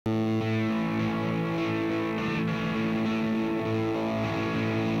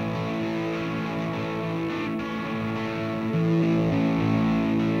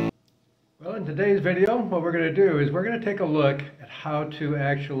today's video, what we're going to do is we're going to take a look at how to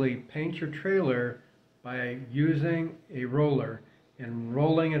actually paint your trailer by using a roller and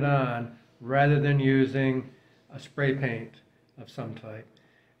rolling it on rather than using a spray paint of some type.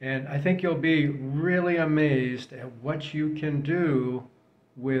 And I think you'll be really amazed at what you can do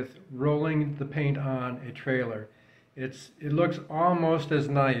with rolling the paint on a trailer. It looks almost as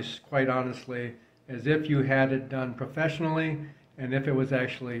nice, quite honestly, as if you had it done professionally and if it was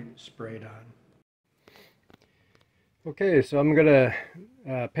actually sprayed on. Okay, so I'm going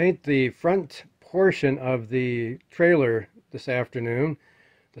to paint the front portion of the trailer this afternoon.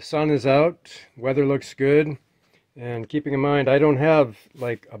 The sun is out, weather looks good, and keeping in mind I don't have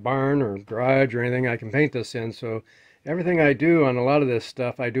like a barn or garage or anything I can paint this in, so everything I do on a lot of this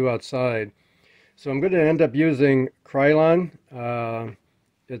stuff I do outside. So I'm going to end up using Krylon.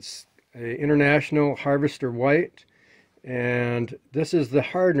 It's an International Harvester White, and this is the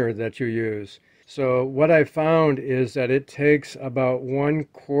hardener that you use. So what I found is that it takes about 1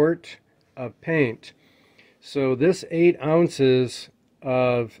 quart of paint. So this 8 ounces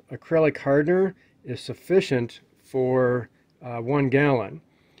of acrylic hardener is sufficient for 1 gallon.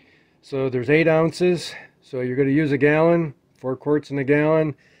 So there's 8 ounces, so you're going to use a gallon, 4 quarts in a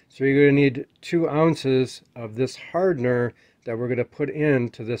gallon. So you're going to need 2 ounces of this hardener that we're going to put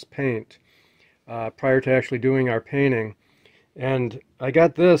into this paint prior to actually doing our painting. And I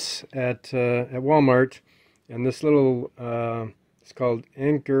got this at Walmart, and this little, it's called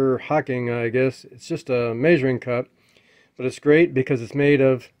Anchor Hocking, I guess. It's just a measuring cup, but it's great because it's made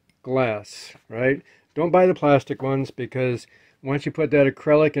of glass, right? Don't buy the plastic ones, because once you put that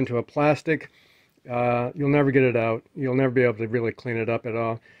acrylic into a plastic, you'll never get it out. You'll never be able to really clean it up at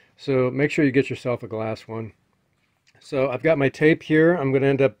all. So make sure you get yourself a glass one. So I've got my tape here. I'm going to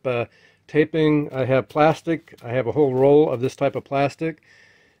end up taping. I have plastic. I have a whole roll of this type of plastic.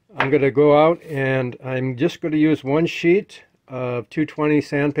 I'm going to go out and I'm just going to use 1 sheet of 220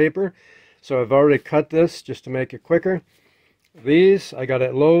 sandpaper. So I've already cut this just to make it quicker. These I got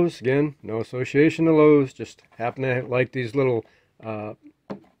at Lowe's. Again, no association to Lowe's, just happen to like these little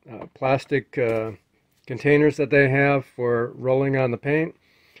plastic containers that they have for rolling on the paint.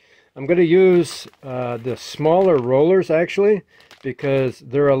 I'm going to use the smaller rollers actually, because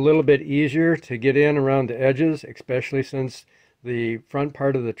they're a little bit easier to get in around the edges, especially since the front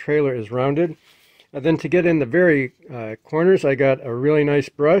part of the trailer is rounded. And then to get in the very corners, I got a really nice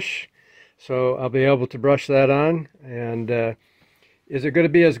brush, so I'll be able to brush that on. And is it going to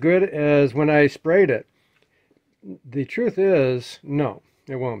be as good as when I sprayed it? The truth is, no,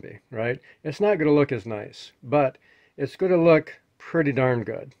 it won't be, right? It's not going to look as nice, but it's going to look pretty darn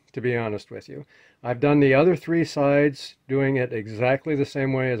good, to be honest with you. I've done the other 3 sides doing it exactly the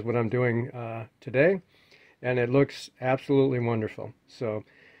same way as what I'm doing today, and it looks absolutely wonderful. So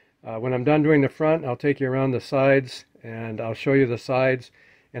when I'm done doing the front, I'll take you around the sides and I'll show you the sides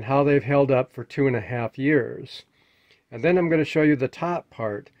and how they've held up for 2.5 years. And then I'm going to show you the top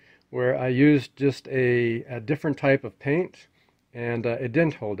part, where I used just a different type of paint, and it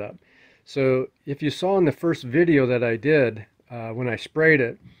didn't hold up. So if you saw in the first video that I did when I sprayed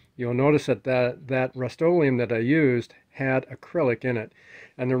it, you'll notice that Rust-Oleum that I used had acrylic in it.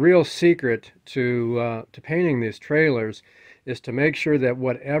 And the real secret to painting these trailers is to make sure that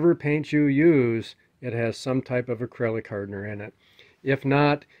whatever paint you use, it has some type of acrylic hardener in it. If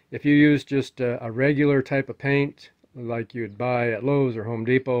not, if you use just a regular type of paint like you'd buy at Lowe's or Home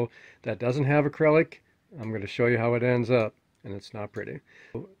Depot that doesn't have acrylic, I'm going to show you how it ends up, and it's not pretty.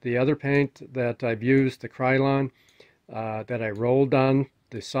 The other paint that I've used, the Krylon, that I rolled on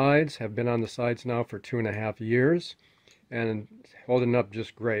the sides, have been on the sides now for 2.5 years, and holding up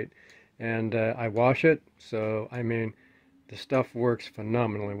just great. And I wash it, so I mean, the stuff works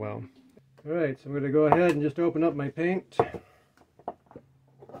phenomenally well. All right, so I'm going to go ahead and just open up my paint.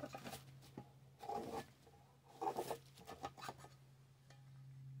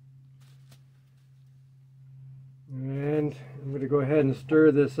 And I'm going to go ahead and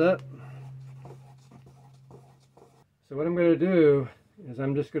stir this up. So what I'm going to do is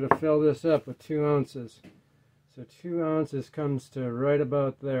I'm just going to fill this up with 2 ounces. So 2 ounces comes to right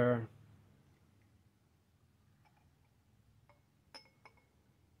about there.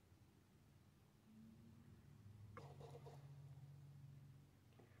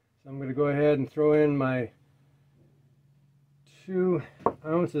 So I'm going to go ahead and throw in my 2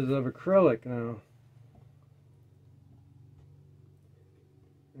 ounces of acrylic now.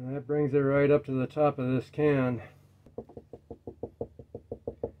 And that brings it right up to the top of this can. So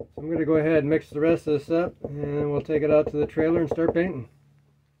I'm going to go ahead and mix the rest of this up, and we'll take it out to the trailer and start painting.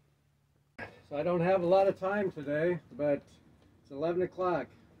 So I don't have a lot of time today, but it's 11 o'clock,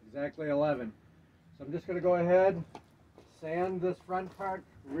 exactly 11. So I'm just going to go ahead, sand this front part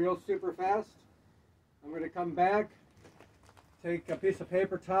real super fast. I'm going to come back, take a piece of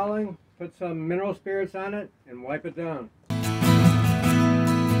paper toweling, put some mineral spirits on it, and wipe it down.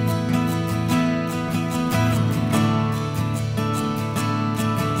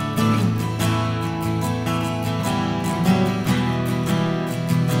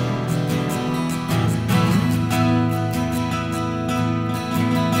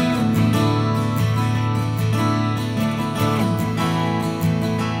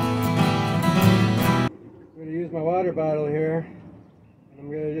 My water bottle here, and I'm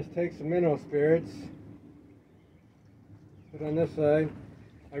going to just take some mineral spirits, put on this side.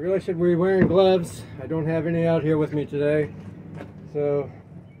 I really should be wearing gloves. I don't have any out here with me today, so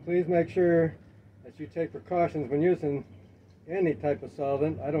please make sure that you take precautions when using any type of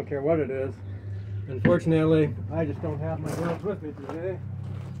solvent. I don't care what it is. Unfortunately, I just don't have my gloves with me today.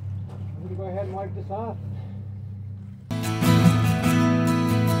 I'm going to go ahead and wipe this off.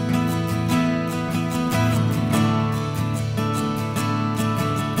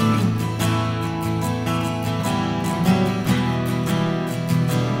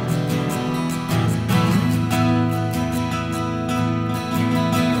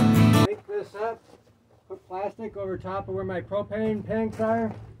 Put plastic over top of where my propane tanks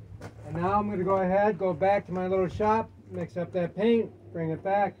are, and now I'm going to go ahead, go back to my little shop, mix up that paint, bring it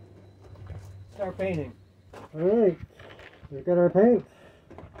back, start painting. Alright, we've got our paint,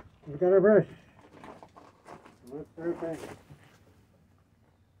 we've got our brush, let's start painting.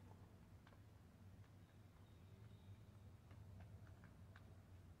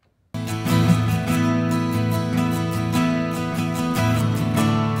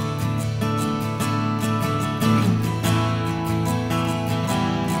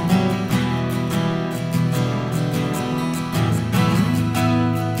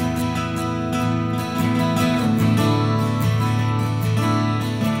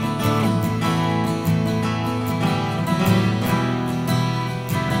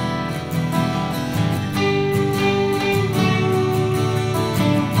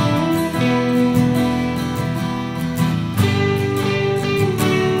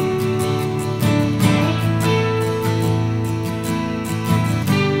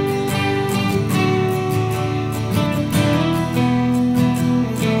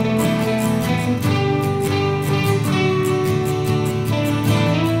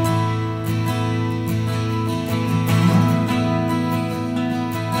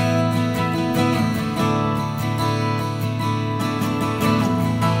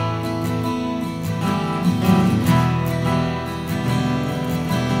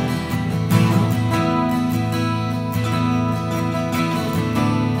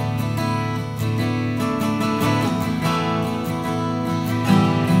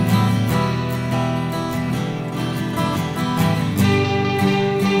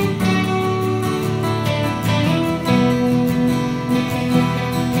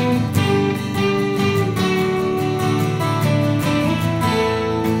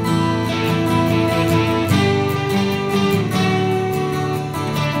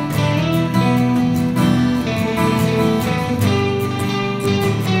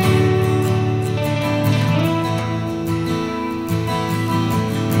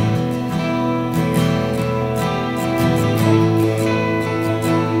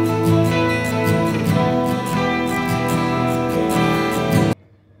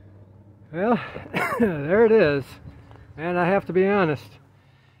 Well, there it is, and I have to be honest,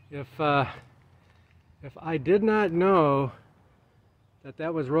 if I did not know that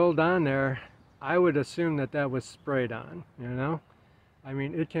that was rolled on there, I would assume that that was sprayed on, you know? I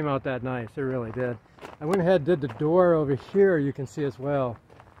mean, it came out that nice, it really did. I went ahead and did the door over here, you can see as well.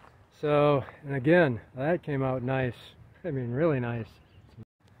 So, and again, that came out nice. I mean, really nice.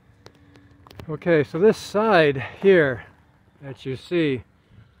 Okay, so this side here that you see,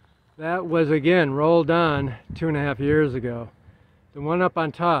 that was again rolled on 2.5 years ago. The one up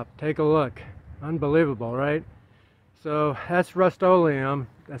on top, take a look. Unbelievable, right? So that's Rust-Oleum.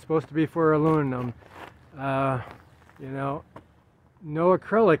 That's supposed to be for aluminum. You know, no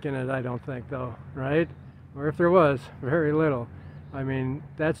acrylic in it, I don't think, though, right? Or if there was, very little. I mean,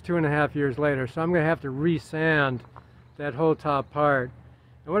 that's 2.5 years later, so I'm going to have to re-sand that whole top part.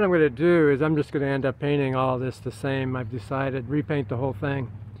 And what I'm going to do is I'm just going to end up painting all this the same. I've decided, repaint the whole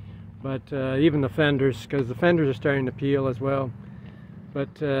thing. But even the fenders, because the fenders are starting to peel as well. But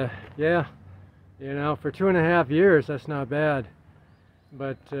yeah, you know, for 2.5 years, that's not bad.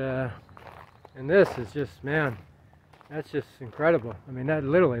 But, and this is just, man, that's just incredible. I mean, that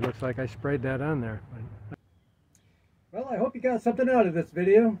literally looks like I sprayed that on there. Well, I hope you got something out of this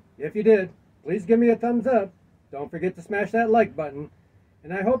video. If you did, please give me a thumbs up. Don't forget to smash that like button.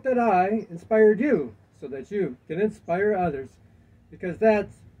 And I hope that I inspired you so that you can inspire others, because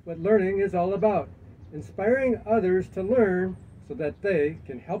that's what learning is all about. Inspiring others to learn so that they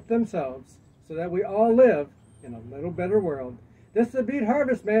can help themselves, so that we all live in a little better world. This is the Beet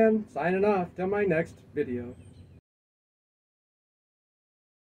Harvest Man signing off till my next video.